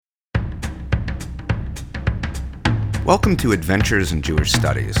Welcome to Adventures in Jewish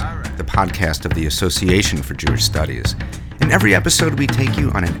Studies, the podcast of the Association for Jewish Studies. In every episode, we take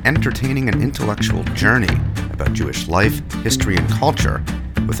you on an entertaining and intellectual journey about Jewish life, history, and culture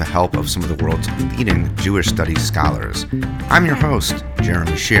with the help of some of the world's leading Jewish studies scholars. I'm your host,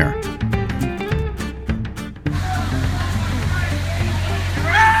 Jeremy Shear.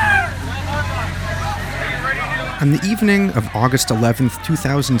 On the evening of August 11th,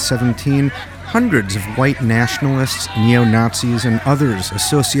 2017, hundreds of white nationalists, neo-Nazis, and others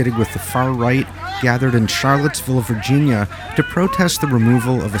associated with the far right gathered in Charlottesville, Virginia, to protest the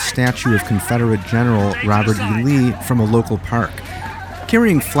removal of a statue of Confederate General Robert E. Lee from a local park.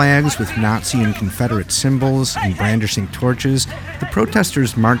 Carrying flags with Nazi and Confederate symbols and brandishing torches, the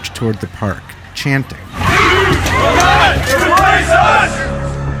protesters marched toward the park, chanting, "Jews will not replace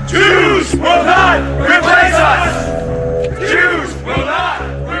us! Jews will not replace us! Jews will not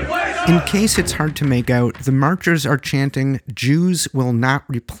replace us!" In case it's hard to make out, the marchers are chanting, "Jews will not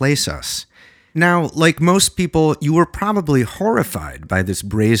replace us." Now, like most people, you were probably horrified by this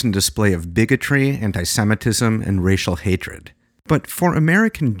brazen display of bigotry, anti-Semitism, and racial hatred. But for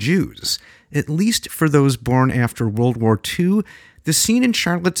American Jews, at least for those born after World War II, the scene in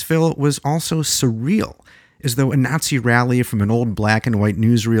Charlottesville was also surreal, as though a Nazi rally from an old black and white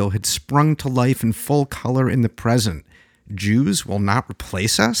newsreel had sprung to life in full color in the present. Jews will not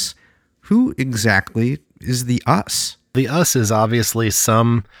replace us? Who exactly is the us? The us is obviously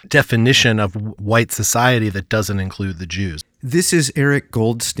some definition of white society that doesn't include the Jews. This is Eric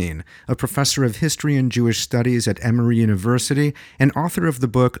Goldstein, a professor of history and Jewish studies at Emory University and author of the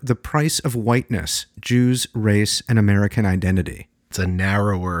book The Price of Whiteness: Jews, Race, and American Identity. It's a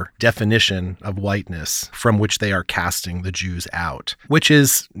narrower definition of whiteness from which they are casting the Jews out, which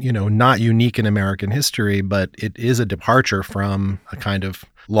is, not unique in American history, but it is a departure from a kind of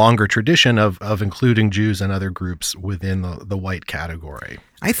longer tradition of including Jews and other groups within the white category.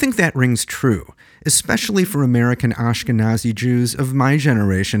 I think that rings true, especially for American Ashkenazi Jews of my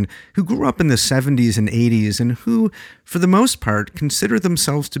generation who grew up in the 70s and 80s and who, for the most part, consider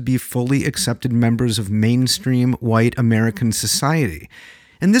themselves to be fully accepted members of mainstream white American society.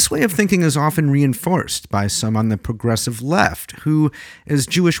 And this way of thinking is often reinforced by some on the progressive left, who, as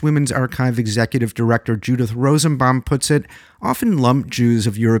Jewish Women's Archive Executive Director Judith Rosenbaum puts it, often lump Jews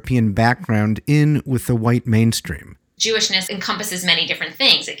of European background in with the white mainstream. Jewishness encompasses many different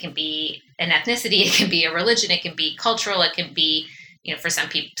things. It can be an ethnicity, it can be a religion, it can be cultural, it can be, for some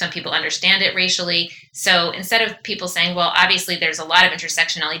people understand it racially. So instead of people saying, well, obviously there's a lot of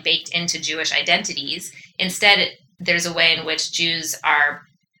intersectionality baked into Jewish identities, instead there's a way in which Jews are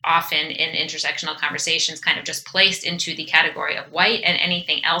often in intersectional conversations kind of just placed into the category of white, and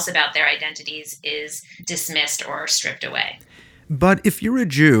anything else about their identities is dismissed or stripped away. But if you're a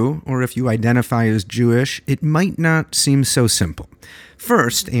Jew, or if you identify as Jewish, it might not seem so simple.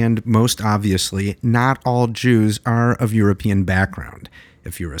 First, and most obviously, not all Jews are of European background.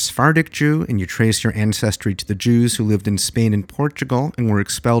 If you're a Sephardic Jew and you trace your ancestry to the Jews who lived in Spain and Portugal and were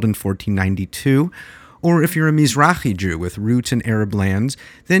expelled in 1492, or if you're a Mizrahi Jew with roots in Arab lands,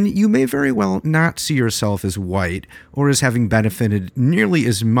 then you may very well not see yourself as white or as having benefited nearly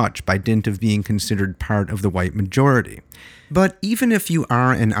as much by dint of being considered part of the white majority. But even if you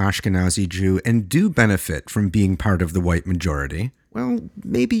are an Ashkenazi Jew and do benefit from being part of the white majority, well,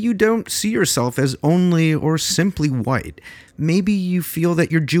 maybe you don't see yourself as only or simply white. Maybe you feel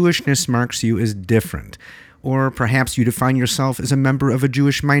that your Jewishness marks you as different. Or perhaps you define yourself as a member of a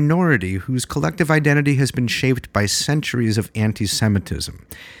Jewish minority whose collective identity has been shaped by centuries of anti-Semitism.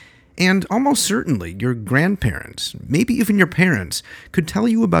 And almost certainly your grandparents, maybe even your parents, could tell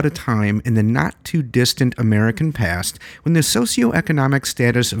you about a time in the not-too-distant American past when the socioeconomic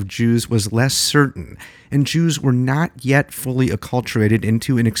status of Jews was less certain, and Jews were not yet fully acculturated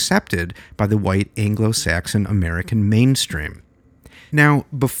into and accepted by the white Anglo-Saxon American mainstream. Now,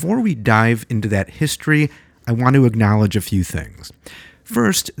 before we dive into that history, I want to acknowledge a few things.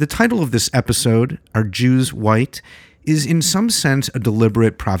 First, the title of this episode, Are Jews White?, is in some sense a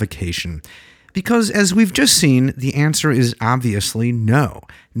deliberate provocation. Because as we've just seen, the answer is obviously no.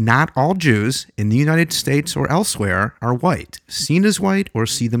 Not all Jews in the United States or elsewhere are white, seen as white, or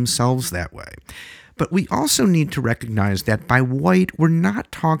see themselves that way. But we also need to recognize that by white, we're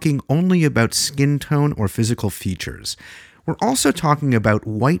not talking only about skin tone or physical features. We're also talking about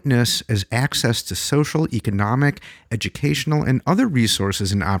whiteness as access to social, economic, educational, and other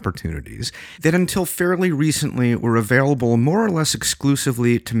resources and opportunities that until fairly recently were available more or less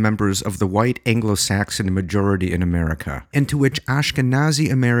exclusively to members of the white Anglo-Saxon majority in America, and to which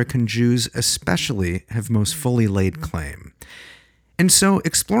Ashkenazi American Jews especially have most fully laid claim. And so,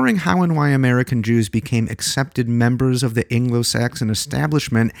 exploring how and why American Jews became accepted members of the Anglo-Saxon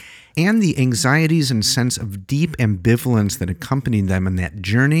establishment and the anxieties and sense of deep ambivalence that accompanied them in that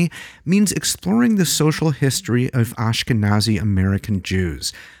journey means exploring the social history of Ashkenazi American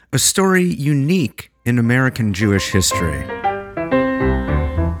Jews, a story unique in American Jewish history.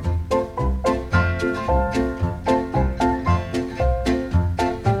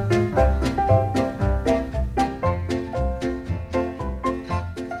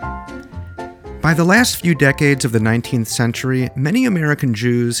 By the last few decades of the 19th century, many American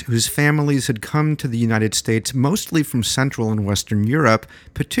Jews whose families had come to the United States mostly from Central and Western Europe,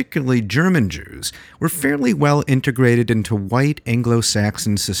 particularly German Jews, were fairly well integrated into white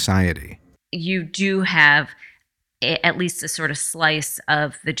Anglo-Saxon society. You do have at least a sort of slice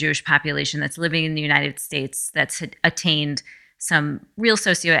of the Jewish population that's living in the United States that's attained some real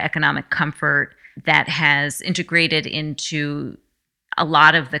socioeconomic comfort, that has integrated into a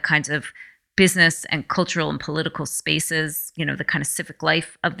lot of the kinds of business and cultural and political spaces, the kind of civic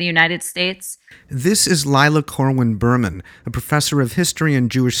life of the United States. This is Lila Corwin Berman, a professor of history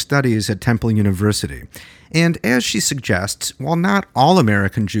and Jewish studies at Temple University. And as she suggests, while not all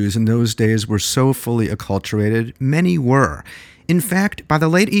American Jews in those days were so fully acculturated, many were. In fact, by the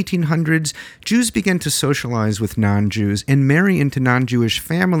late 1800s, Jews began to socialize with non-Jews and marry into non-Jewish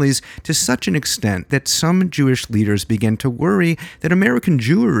families to such an extent that some Jewish leaders began to worry that American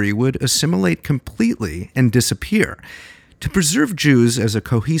Jewry would assimilate completely and disappear. To preserve Jews as a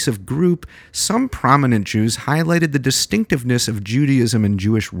cohesive group, some prominent Jews highlighted the distinctiveness of Judaism and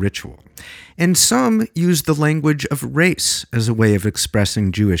Jewish ritual. And some used the language of race as a way of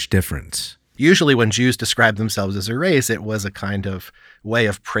expressing Jewish difference. Usually when Jews described themselves as a race, it was a kind of way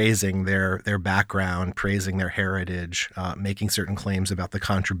of praising their background, praising their heritage, making certain claims about the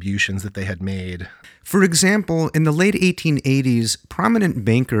contributions that they had made. For example, in the late 1880s, prominent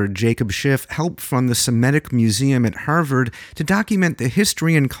banker Jacob Schiff helped fund the Semitic Museum at Harvard to document the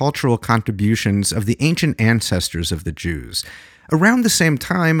history and cultural contributions of the ancient ancestors of the Jews. Around the same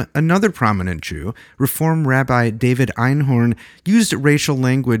time, another prominent Jew, Reform Rabbi David Einhorn, used racial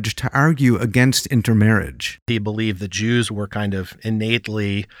language to argue against intermarriage. He believed that Jews were kind of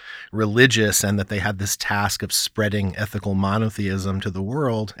innately religious and that they had this task of spreading ethical monotheism to the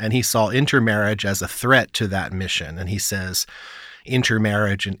world, and he saw intermarriage as a threat to that mission. And he says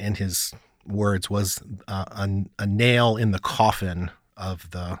intermarriage, in his words, was a nail in the coffin of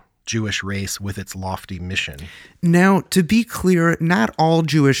the Jewish race with its lofty mission. Now, to be clear, not all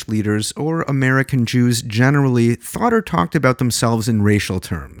Jewish leaders or American Jews generally thought or talked about themselves in racial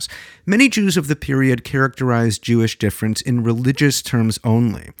terms. Many Jews of the period characterized Jewish difference in religious terms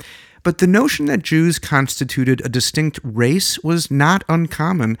only. But the notion that Jews constituted a distinct race was not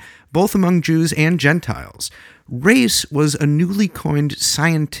uncommon, both among Jews and Gentiles. Race was a newly coined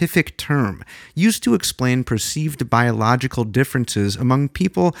scientific term used to explain perceived biological differences among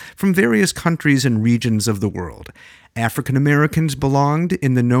people from various countries and regions of the world. African Americans belonged,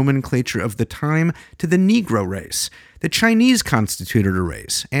 in the nomenclature of the time, to the Negro race. The Chinese constituted a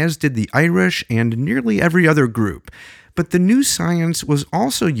race, as did the Irish and nearly every other group. But the new science was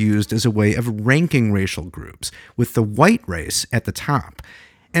also used as a way of ranking racial groups, with the white race at the top.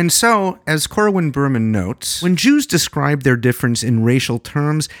 And so, as Corwin Berman notes, when Jews described their difference in racial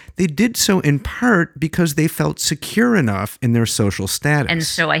terms, they did so in part because they felt secure enough in their social status. And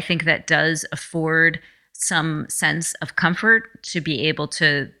so I think that does afford some sense of comfort to be able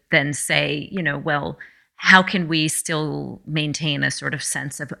to then say, well, how can we still maintain a sort of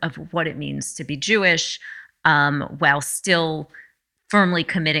sense of what it means to be Jewish while still firmly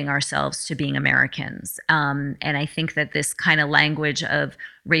committing ourselves to being Americans. And I think that this kind of language of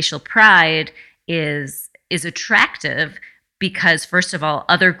racial pride is attractive because, first of all,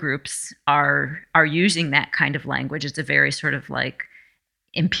 other groups are using that kind of language. It's a very sort of like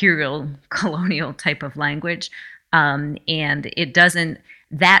imperial colonial type of language. And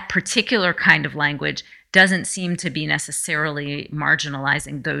that particular kind of language doesn't seem to be necessarily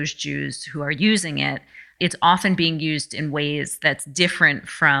marginalizing those Jews who are using it. It's often being used in ways that's different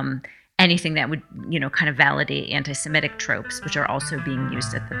from anything that would, kind of validate anti-Semitic tropes, which are also being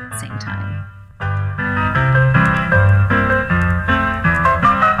used at the same time.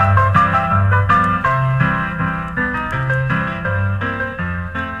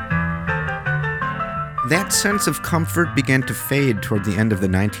 That sense of comfort began to fade toward the end of the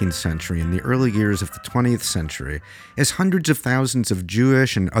 19th century and the early years of the 20th century, as hundreds of thousands of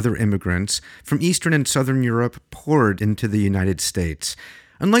Jewish and other immigrants from Eastern and Southern Europe poured into the United States.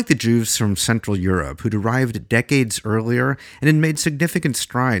 Unlike the Jews from Central Europe, who'd arrived decades earlier and had made significant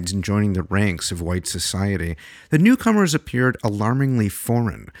strides in joining the ranks of white society, the newcomers appeared alarmingly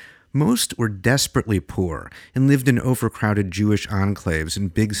foreign. Most were desperately poor and lived in overcrowded Jewish enclaves in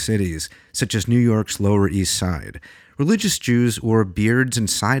big cities, such as New York's Lower East Side. Religious Jews wore beards and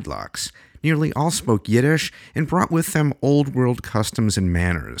sidelocks. Nearly all spoke Yiddish and brought with them old-world customs and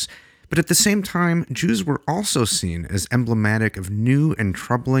manners. But at the same time, Jews were also seen as emblematic of new and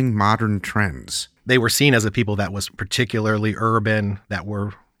troubling modern trends. They were seen as a people that was particularly urban, that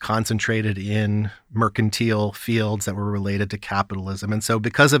were concentrated in mercantile fields that were related to capitalism. And so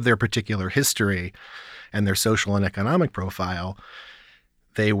because of their particular history and their social and economic profile,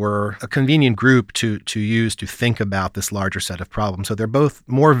 they were a convenient group to use to think about this larger set of problems. So they're both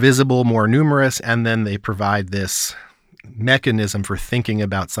more visible, more numerous, and then they provide this mechanism for thinking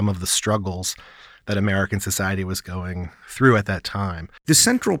about some of the struggles that American society was going through at that time. The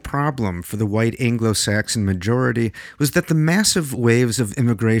central problem for the white Anglo-Saxon majority was that the massive waves of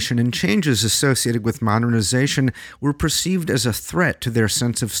immigration and changes associated with modernization were perceived as a threat to their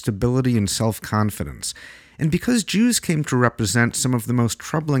sense of stability and self-confidence. And because Jews came to represent some of the most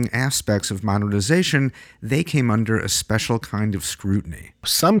troubling aspects of modernization, they came under a special kind of scrutiny.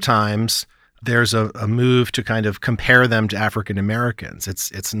 Sometimes there's a move to kind of compare them to African Americans.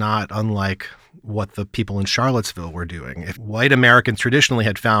 It's not unlike what the people in Charlottesville were doing. If white Americans traditionally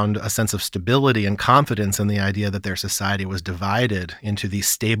had found a sense of stability and confidence in the idea that their society was divided into these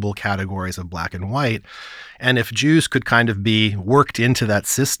stable categories of black and white, and if Jews could kind of be worked into that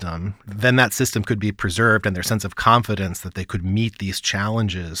system, then that system could be preserved and their sense of confidence that they could meet these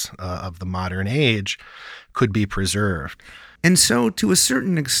challenges of the modern age could be preserved. And so, to a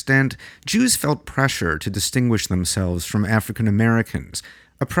certain extent, Jews felt pressure to distinguish themselves from African Americans,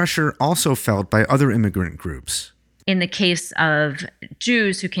 a pressure also felt by other immigrant groups. In the case of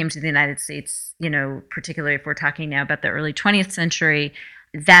Jews who came to the United States, particularly if we're talking now about the early 20th century,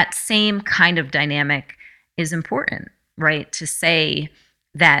 that same kind of dynamic is important, right? To say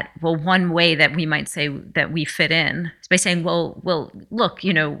that, well, one way that we might say that we fit in is by saying, well, look,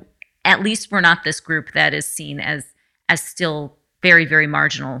 at least we're not this group that is seen as still very, very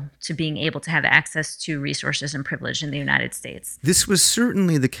marginal to being able to have access to resources and privilege in the United States. This was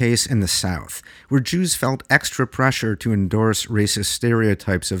certainly the case in the South, where Jews felt extra pressure to endorse racist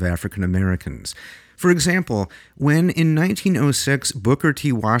stereotypes of African Americans. For example, when in 1906 Booker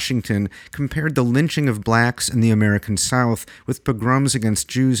T. Washington compared the lynching of blacks in the American South with pogroms against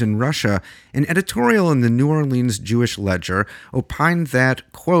Jews in Russia, an editorial in the New Orleans Jewish Ledger opined that,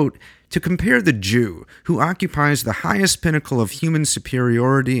 quote, "To compare the Jew, who occupies the highest pinnacle of human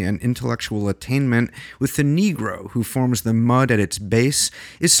superiority and intellectual attainment, with the Negro, who forms the mud at its base,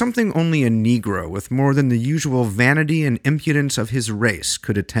 is something only a Negro with more than the usual vanity and impudence of his race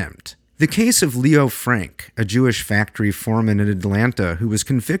could attempt." The case of Leo Frank, a Jewish factory foreman in Atlanta who was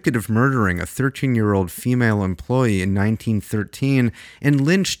convicted of murdering a 13-year-old female employee in 1913 and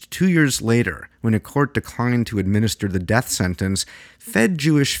lynched 2 years later when a court declined to administer the death sentence, fed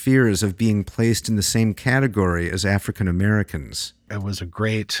Jewish fears of being placed in the same category as African Americans. It was a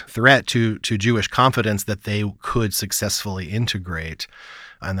great threat to Jewish confidence that they could successfully integrate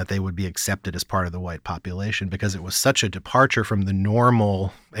and that they would be accepted as part of the white population, because it was such a departure from the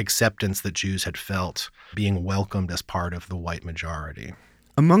normal acceptance that Jews had felt being welcomed as part of the white majority.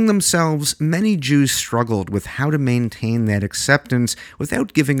 Among themselves, many Jews struggled with how to maintain that acceptance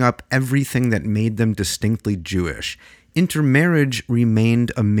without giving up everything that made them distinctly Jewish. Intermarriage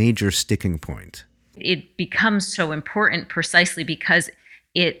remained a major sticking point. It becomes so important precisely because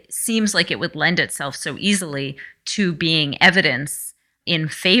it seems like it would lend itself so easily to being evidence in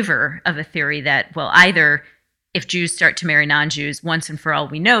favor of a theory that, well, either if Jews start to marry non-Jews, once and for all,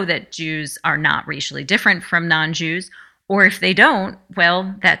 we know that Jews are not racially different from non-Jews, or if they don't,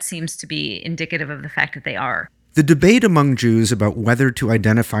 well, that seems to be indicative of the fact that they are. The debate among Jews about whether to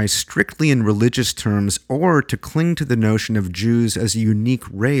identify strictly in religious terms or to cling to the notion of Jews as a unique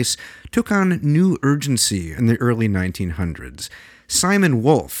race took on new urgency in the early 1900s. Simon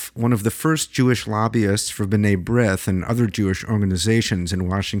Wolf, one of the first Jewish lobbyists for B'nai B'rith and other Jewish organizations in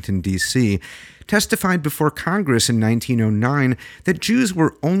Washington, D.C., testified before Congress in 1909 that Jews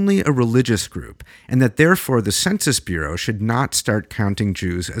were only a religious group and that therefore the Census Bureau should not start counting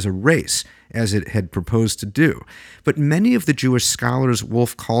Jews as a race, as it had proposed to do. But many of the Jewish scholars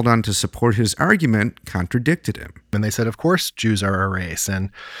Wolf called on to support his argument contradicted him. And they said, of course, Jews are a race. And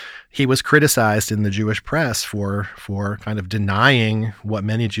he was criticized in the Jewish press for kind of denying what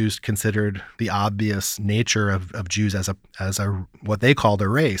many Jews considered the obvious nature of Jews as a what they called a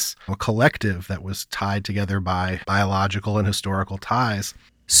race, a collective that that was tied together by biological and historical ties.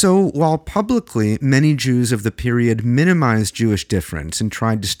 So, while publicly many Jews of the period minimized Jewish difference and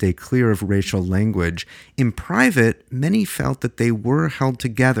tried to stay clear of racial language, in private, many felt that they were held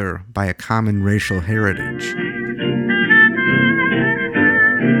together by a common racial heritage.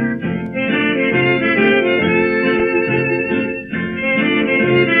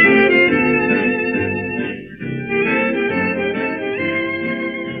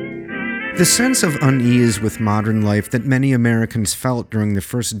 The sense of unease with modern life that many Americans felt during the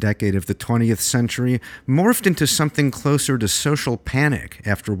first decade of the 20th century morphed into something closer to social panic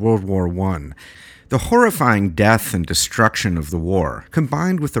after World War I. The horrifying death and destruction of the war,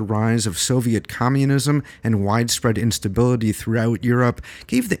 combined with the rise of Soviet communism and widespread instability throughout Europe,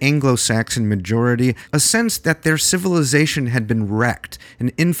 gave the Anglo-Saxon majority a sense that their civilization had been wrecked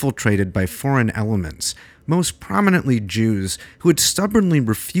and infiltrated by foreign elements, most prominently Jews, who had stubbornly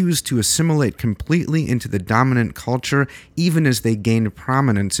refused to assimilate completely into the dominant culture even as they gained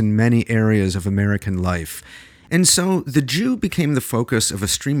prominence in many areas of American life. And so the Jew became the focus of a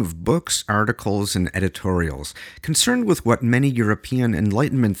stream of books, articles, and editorials, concerned with what many European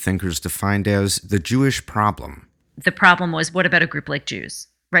Enlightenment thinkers defined as the Jewish problem. The problem was, what about a group like Jews,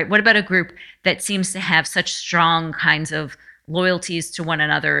 right? What about a group that seems to have such strong kinds of loyalties to one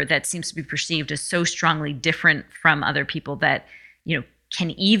another, that seems to be perceived as so strongly different from other people that,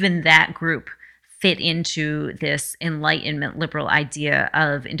 can even that group fit into this Enlightenment liberal idea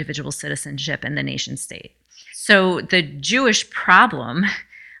of individual citizenship and the nation state? So the Jewish problem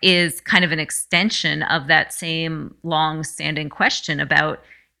is kind of an extension of that same long-standing question about,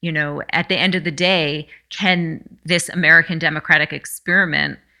 at the end of the day, can this American democratic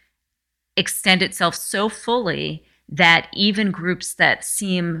experiment extend itself so fully that even groups that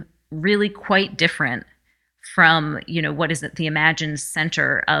seem really quite different from, what is the imagined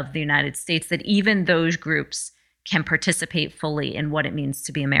center of the United States, that even those groups can participate fully in what it means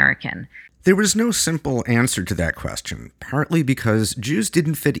to be American? There was no simple answer to that question, partly because Jews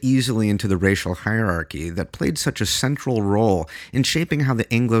didn't fit easily into the racial hierarchy that played such a central role in shaping how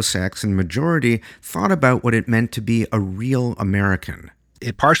the Anglo-Saxon majority thought about what it meant to be a real American.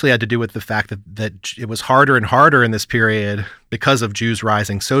 It partially had to do with the fact that it was harder and harder in this period because of Jews'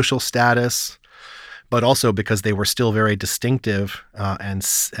 rising social status, but also because they were still very distinctive and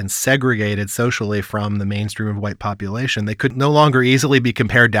segregated socially from the mainstream of white population. They could no longer easily be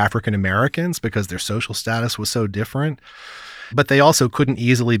compared to African Americans because their social status was so different. But they also couldn't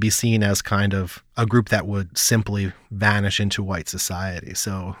easily be seen as kind of a group that would simply vanish into white society.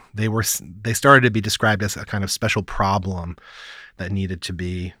 So they started to be described as a kind of special problem that needed to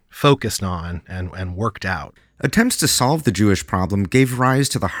be focused on and worked out. Attempts to solve the Jewish problem gave rise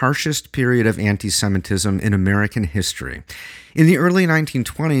to the harshest period of anti-Semitism in American history. In the early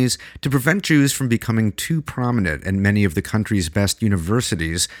 1920s, to prevent Jews from becoming too prominent in many of the country's best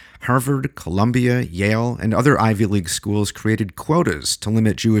universities, Harvard, Columbia, Yale, and other Ivy League schools created quotas to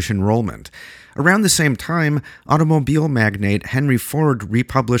limit Jewish enrollment. Around the same time, automobile magnate Henry Ford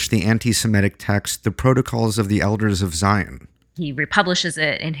republished the anti-Semitic text, The Protocols of the Elders of Zion. He republishes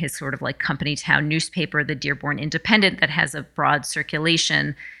it in his sort of like company town newspaper, the Dearborn Independent, that has a broad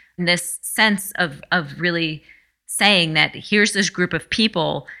circulation. And this sense of really saying that here's this group of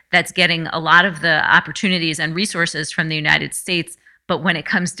people that's getting a lot of the opportunities and resources from the United States, but when it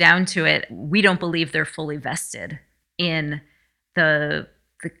comes down to it, we don't believe they're fully vested in the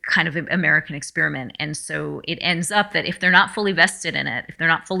kind of American experiment. And so it ends up that if they're not fully vested in it, if they're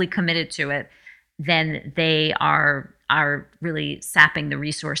not fully committed to it, then they are really sapping the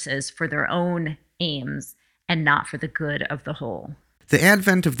resources for their own aims and not for the good of the whole. The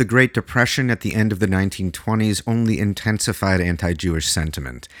advent of the Great Depression at the end of the 1920s only intensified anti-Jewish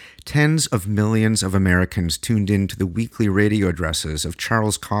sentiment. Tens of millions of Americans tuned in to the weekly radio addresses of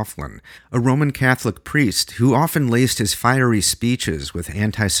Charles Coughlin, a Roman Catholic priest who often laced his fiery speeches with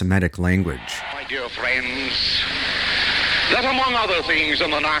anti-Semitic language. My dear friends, that among other things in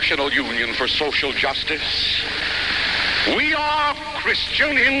the National Union for Social Justice, we are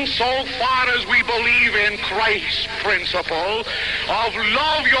Christian insofar as we believe in Christ's principle of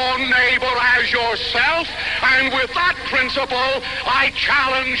love your neighbor as yourself, and with that principle, I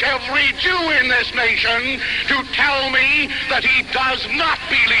challenge every Jew in this nation to tell me that he does not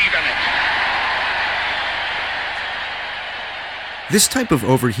believe in it. This type of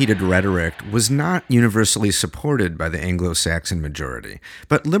overheated rhetoric was not universally supported by the Anglo-Saxon majority,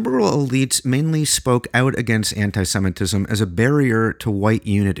 but liberal elites mainly spoke out against anti-Semitism as a barrier to white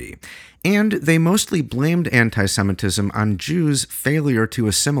unity, and they mostly blamed anti-Semitism on Jews' failure to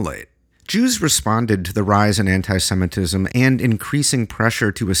assimilate. Jews responded to the rise in anti-Semitism and increasing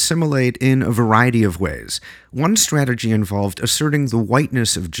pressure to assimilate in a variety of ways. One strategy involved asserting the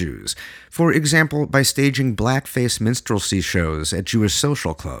whiteness of Jews, for example, by staging blackface minstrelsy shows at Jewish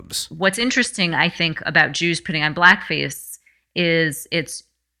social clubs. What's interesting, I think, about Jews putting on blackface is it's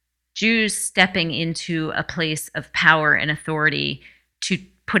Jews stepping into a place of power and authority to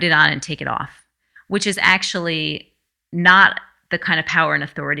put it on and take it off, which is actually not the kind of power and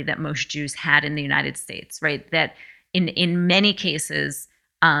authority that most Jews had in the United States, right? That in many cases,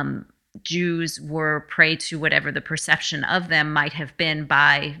 Jews were prey to whatever the perception of them might have been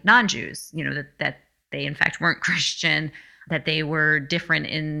by non-Jews, that they in fact weren't Christian, that they were different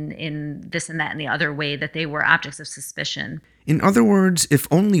in this and that and the other way, that they were objects of suspicion. In other words, if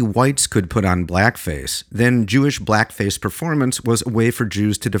only whites could put on blackface, then Jewish blackface performance was a way for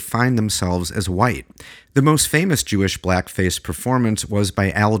Jews to define themselves as white. The most famous Jewish blackface performance was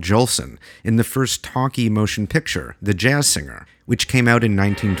by Al Jolson in the first talkie motion picture, The Jazz Singer, which came out in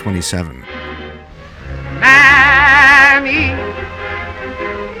 1927. Mammy,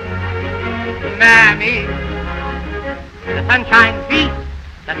 Mammy, the sun shines east,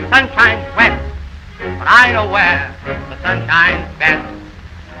 the sun shines west, but I know where the sun shines best.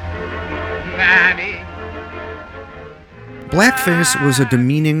 Mammy. Blackface was a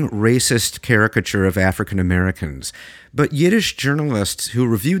demeaning, racist caricature of African Americans, but Yiddish journalists who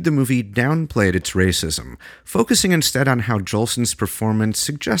reviewed the movie downplayed its racism, focusing instead on how Jolson's performance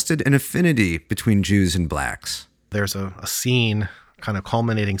suggested an affinity between Jews and blacks. There's a scene, kind of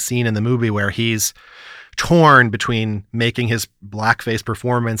culminating scene in the movie where he's torn between making his blackface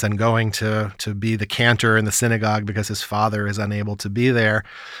performance and going to be the cantor in the synagogue because his father is unable to be there.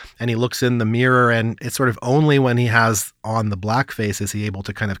 And he looks in the mirror, and it's sort of only when he has on the blackface is he able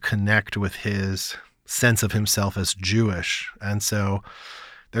to kind of connect with his sense of himself as Jewish. And so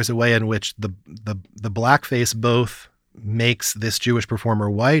there's a way in which the blackface both makes this Jewish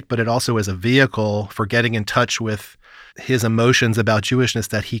performer white, but it also is a vehicle for getting in touch with his emotions about Jewishness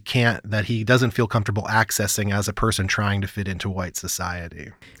that he doesn't feel comfortable accessing as a person trying to fit into white society.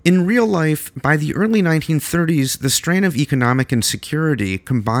 In real life, by the early 1930s, the strain of economic insecurity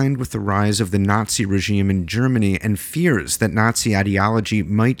combined with the rise of the Nazi regime in Germany and fears that Nazi ideology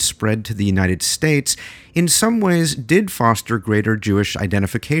might spread to the United States in some ways did foster greater Jewish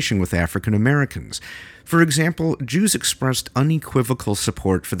identification with African Americans. For example, Jews expressed unequivocal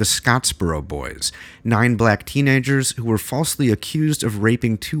support for the Scottsboro Boys, 9 black teenagers who were falsely accused of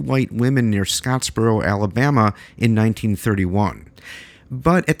raping 2 white women near Scottsboro, Alabama in 1931.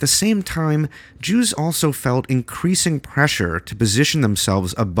 But at the same time, Jews also felt increasing pressure to position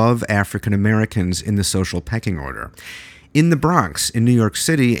themselves above African Americans in the social pecking order. In the Bronx, in New York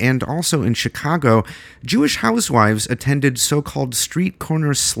City, and also in Chicago, Jewish housewives attended so-called street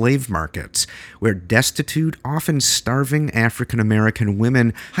corner slave markets, where destitute, often starving African-American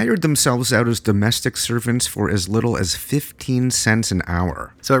women hired themselves out as domestic servants for as little as 15 cents an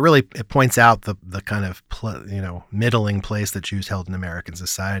hour. So it points out the kind of middling place that Jews held in American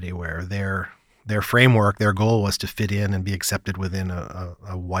society, where their framework, their goal was to fit in and be accepted within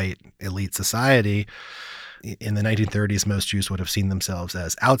a white elite society. In the 1930s, most Jews would have seen themselves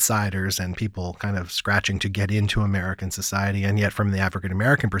as outsiders and people kind of scratching to get into American society. And yet from the African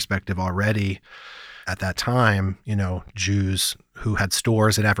American perspective already at that time, Jews who had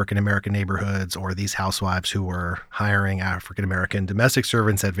stores in African American neighborhoods, or these housewives who were hiring African American domestic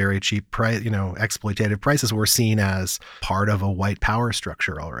servants at very cheap price, exploitative prices, were seen as part of a white power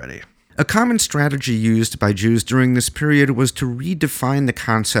structure already. A common strategy used by Jews during this period was to redefine the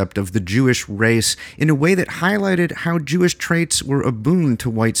concept of the Jewish race in a way that highlighted how Jewish traits were a boon to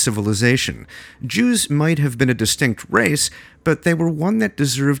white civilization. Jews might have been a distinct race, but they were one that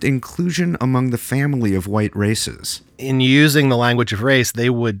deserved inclusion among the family of white races. In using the language of race, they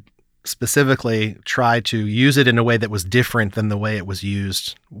would specifically try to use it in a way that was different than the way it was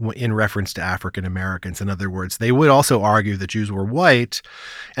used in reference to African Americans. In other words, they would also argue that Jews were white,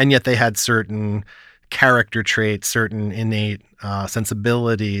 and yet they had certain character traits, certain innate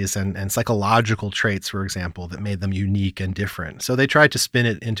sensibilities and psychological traits, for example, that made them unique and different. So they tried to spin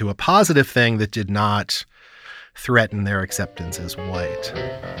it into a positive thing that did not threaten their acceptance as white.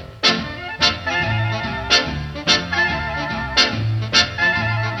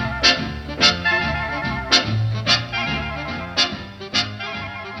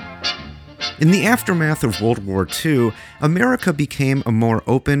 In the aftermath of World War II, America became a more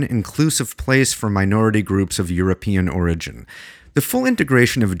open, inclusive place for minority groups of European origin. The full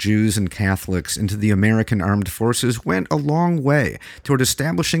integration of Jews and Catholics into the American armed forces went a long way toward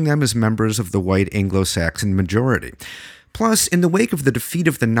establishing them as members of the white Anglo-Saxon majority. Plus, in the wake of the defeat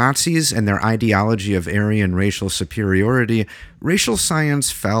of the Nazis and their ideology of Aryan racial superiority, racial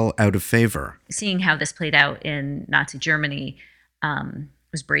science fell out of favor. Seeing how this played out in Nazi Germany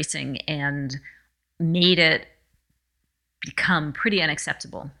was bracing and made it become pretty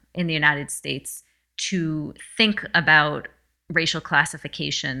unacceptable in the United States to think about racial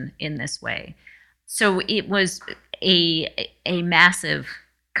classification in this way. So it was a massive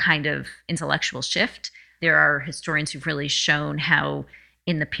kind of intellectual shift. There are historians who've really shown how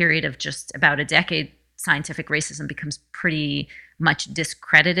in the period of just about a decade, scientific racism becomes pretty much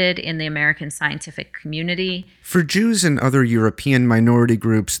discredited in the American scientific community. For Jews and other European minority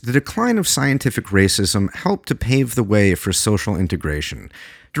groups, the decline of scientific racism helped to pave the way for social integration.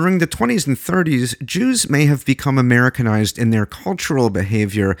 During the 20s and 30s, Jews may have become Americanized in their cultural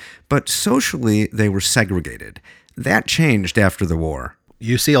behavior, but socially they were segregated. That changed after the war.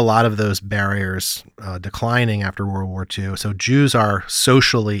 You see a lot of those barriers declining after World War II. So Jews are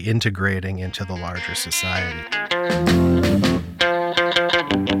socially integrating into the larger society.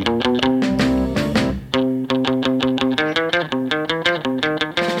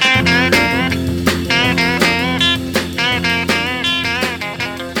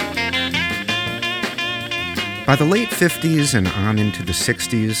 By the late 50s and on into the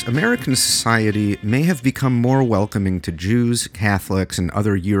 60s, American society may have become more welcoming to Jews, Catholics, and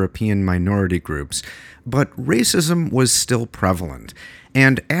other European minority groups, but racism was still prevalent,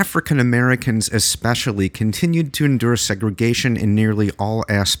 and African Americans especially continued to endure segregation in nearly all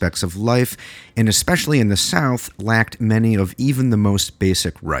aspects of life, and especially in the South, lacked many of even the most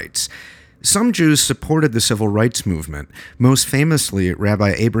basic rights. Some Jews supported the civil rights movement, most famously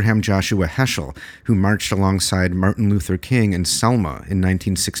Rabbi Abraham Joshua Heschel, who marched alongside Martin Luther King in Selma in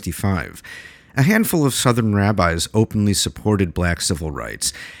 1965. A handful of Southern rabbis openly supported black civil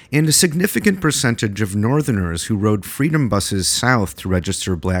rights, and a significant percentage of Northerners who rode freedom buses south to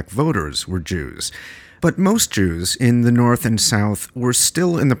register black voters were Jews. But most Jews in the North and South were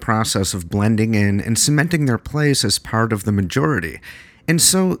still in the process of blending in and cementing their place as part of the majority. And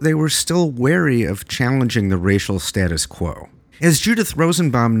so they were still wary of challenging the racial status quo. As Judith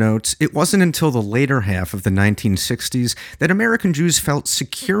Rosenbaum notes, it wasn't until the later half of the 1960s that American Jews felt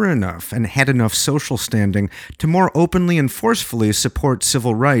secure enough and had enough social standing to more openly and forcefully support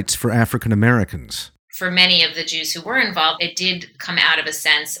civil rights for African Americans. For many of the Jews who were involved, it did come out of a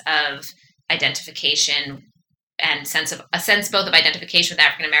sense of identification and a sense both of identification with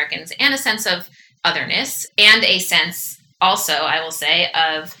African Americans and a sense of otherness, and a sense also, I will say,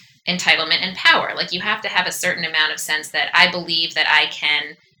 of entitlement and power. Like, you have to have a certain amount of sense that I believe that I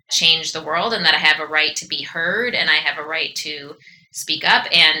can change the world and that I have a right to be heard and I have a right to speak up.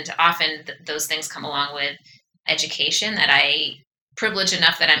 And often those things come along with education, that I privileged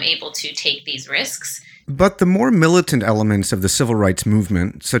enough that I'm able to take these risks. But the more militant elements of the civil rights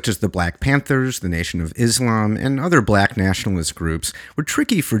movement, such as the Black Panthers, the Nation of Islam, and other black nationalist groups, were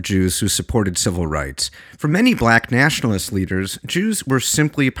tricky for Jews who supported civil rights. For many black nationalist leaders, Jews were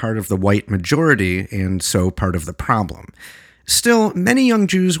simply part of the white majority, and so part of the problem. Still, many young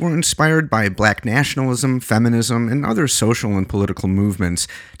Jews were inspired by black nationalism, feminism, and other social and political movements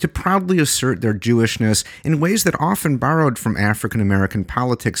to proudly assert their Jewishness in ways that often borrowed from African American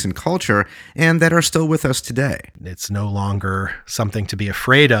politics and culture, and that are still with us today. It's no longer something to be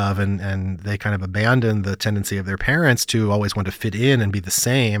afraid of, and they kind of abandon the tendency of their parents to always want to fit in and be the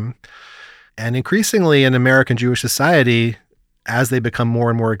same. And increasingly in American Jewish society, as they become more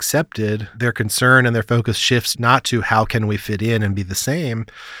and more accepted, their concern and their focus shifts not to how can we fit in and be the same,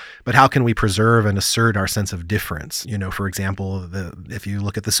 but how can we preserve and assert our sense of difference. You know, for example, if you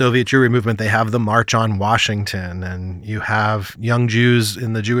look at the Soviet Jewry movement, they have the March on Washington, and you have young Jews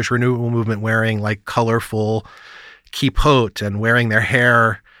in the Jewish Renewal movement wearing like colorful kippot and wearing their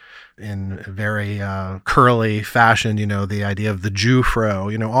hair in very curly fashion, you know, the idea of the Jew fro.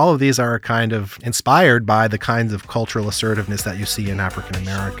 You know, all of these are kind of inspired by the kinds of cultural assertiveness that you see in African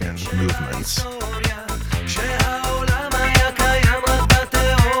American movements.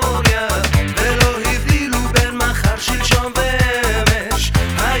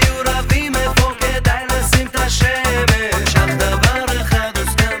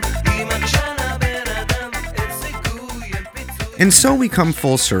 And so we come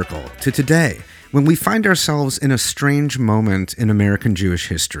full circle to today, when we find ourselves in a strange moment in American Jewish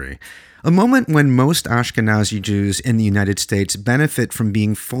history. A moment when most Ashkenazi Jews in the United States benefit from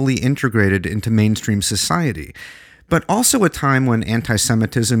being fully integrated into mainstream society. but also a time when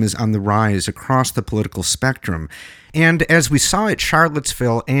anti-Semitism is on the rise across the political spectrum. And as we saw at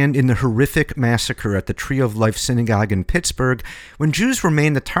Charlottesville and in the horrific massacre at the Tree of Life Synagogue in Pittsburgh, when Jews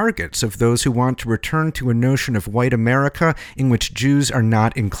remain the targets of those who want to return to a notion of white America in which Jews are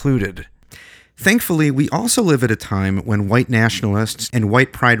not included. Thankfully, we also live at a time when white nationalists and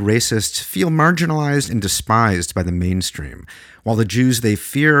white pride racists feel marginalized and despised by the mainstream, while the Jews they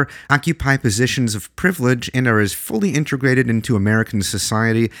fear occupy positions of privilege and are as fully integrated into American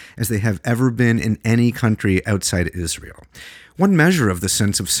society as they have ever been in any country outside Israel. One measure of the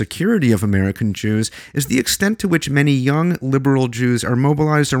sense of security of American Jews is the extent to which many young liberal Jews are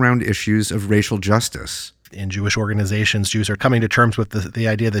mobilized around issues of racial justice. In Jewish organizations, Jews are coming to terms with the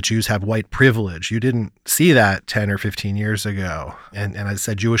idea that Jews have white privilege. You didn't see that 10 or 15 years ago. And I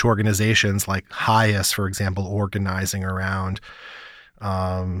said Jewish organizations like HIAS, for example, organizing around,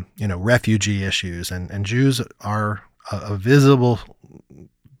 refugee issues. And Jews are a visible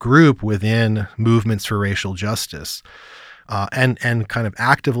group within movements for racial justice. And kind of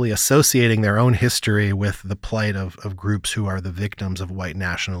actively associating their own history with the plight of groups who are the victims of white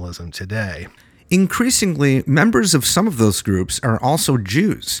nationalism today. Increasingly, members of some of those groups are also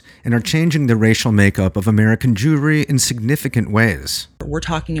Jews and are changing the racial makeup of American Jewry in significant ways. We're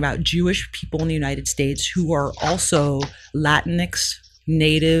talking about Jewish people in the United States who are also Latinx,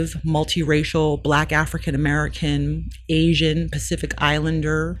 Native, multiracial, Black African American, Asian, Pacific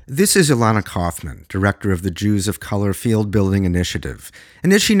Islander. This is Ilana Kaufman, director of the Jews of Color Field Building Initiative.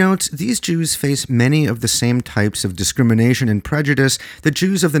 And as she notes, these Jews face many of the same types of discrimination and prejudice that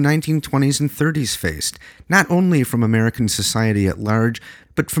Jews of the 1920s and 30s faced, not only from American society at large,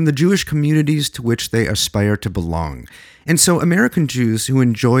 but from the Jewish communities to which they aspire to belong. And so American Jews who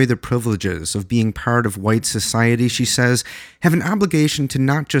enjoy the privileges of being part of white society, she says, have an obligation to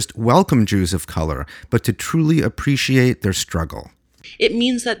not just welcome Jews of color, but to truly appreciate their struggle. It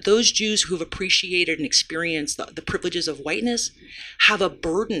means that those Jews who have appreciated and experienced the privileges of whiteness have a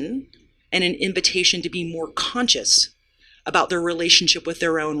burden and an invitation to be more conscious about their relationship with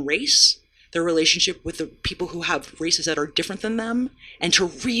their own race, their relationship with the people who have races that are different than them, and to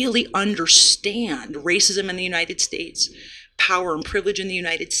really understand racism in the United States, power and privilege in the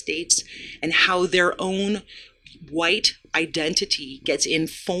United States, and how their own white identity gets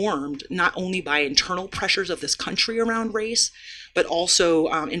informed not only by internal pressures of this country around race, but also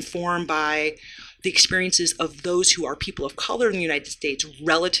informed by the experiences of those who are people of color in the United States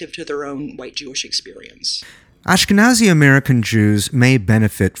relative to their own white Jewish experience. Ashkenazi American Jews may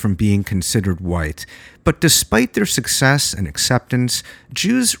benefit from being considered white, but despite their success and acceptance,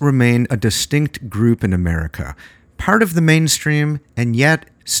 Jews remain a distinct group in America, part of the mainstream and yet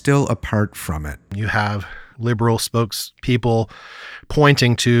still apart from it. You have liberal spokespeople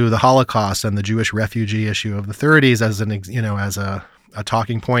pointing to the Holocaust and the Jewish refugee issue of the 30s as a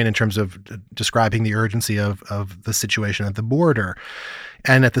talking point in terms of describing the urgency of the situation at the border.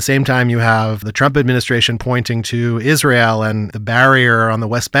 And at the same time, you have the Trump administration pointing to Israel and the barrier on the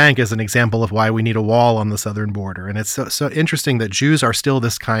West Bank as an example of why we need a wall on the southern border. And it's so interesting that Jews are still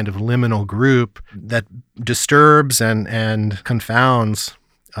this kind of liminal group that disturbs and confounds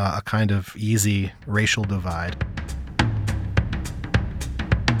a kind of easy racial divide.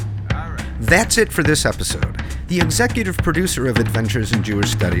 That's it for this episode. The executive producer of Adventures in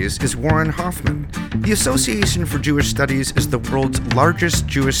Jewish Studies is Warren Hoffman. The Association for Jewish Studies is the world's largest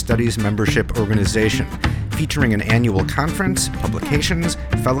Jewish studies membership organization, featuring an annual conference, publications,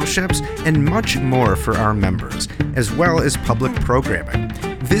 fellowships, and much more for our members, as well as public programming.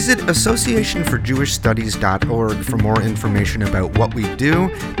 Visit associationforjewishstudies.org for more information about what we do,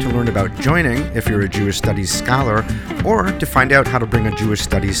 to learn about joining if you're a Jewish Studies scholar, or to find out how to bring a Jewish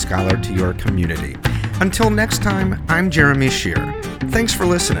Studies scholar to your community. Until next time, I'm Jeremy Shear. Thanks for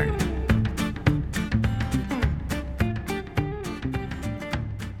listening.